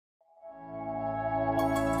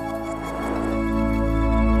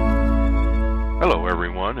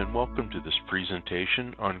everyone, and welcome to this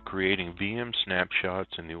presentation on creating VM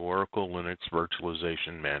snapshots in the Oracle Linux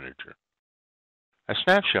Virtualization Manager. A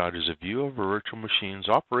snapshot is a view of a virtual machine's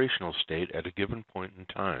operational state at a given point in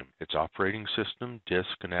time, its operating system, disk,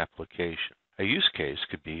 and application. A use case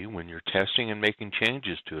could be when you're testing and making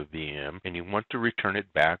changes to a VM and you want to return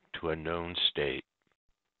it back to a known state.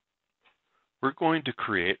 We're going to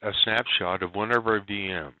create a snapshot of one of our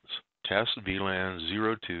VMs, test VLAN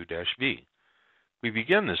 02-V. We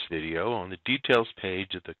begin this video on the Details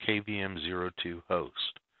page of the KVM02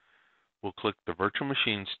 host. We'll click the Virtual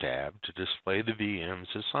Machines tab to display the VMs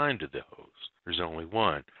assigned to the host. There's only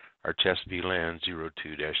one, our test VLAN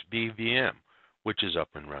 02-V VM, which is up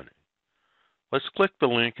and running. Let's click the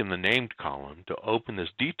link in the Named column to open this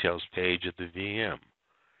Details page of the VM.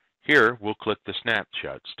 Here, we'll click the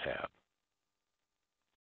Snapshots tab.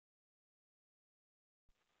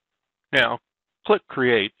 Now, click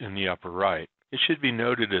Create in the upper right. It should be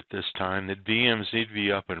noted at this time that VMs need to be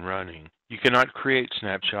up and running. You cannot create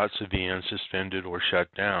snapshots of VMs suspended or shut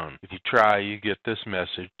down. If you try, you get this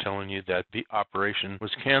message telling you that the operation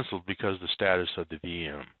was canceled because of the status of the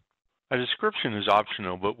VM. A description is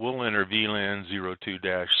optional, but we'll enter VLAN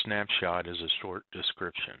 02-snapshot as a short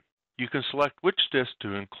description. You can select which disk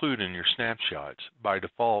to include in your snapshots. By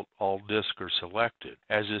default, all disks are selected,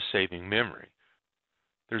 as is saving memory.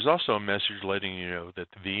 There's also a message letting you know that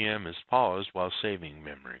the VM is paused while saving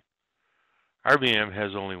memory. Our VM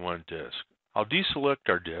has only one disk. I'll deselect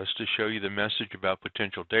our disk to show you the message about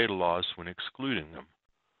potential data loss when excluding them.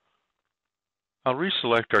 I'll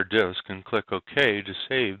reselect our disk and click OK to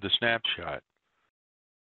save the snapshot.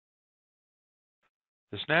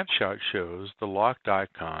 The snapshot shows the locked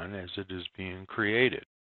icon as it is being created.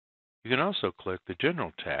 You can also click the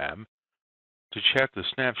General tab to check the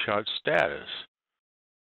snapshot status.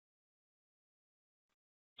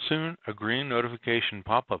 Soon, a green notification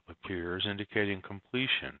pop-up appears indicating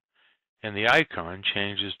completion, and the icon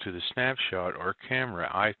changes to the snapshot or camera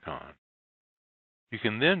icon. You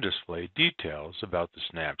can then display details about the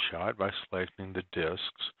snapshot by selecting the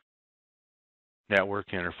disks, network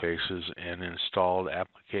interfaces, and installed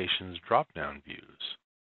applications drop-down views.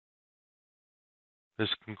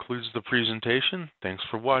 This concludes the presentation. Thanks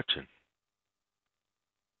for watching.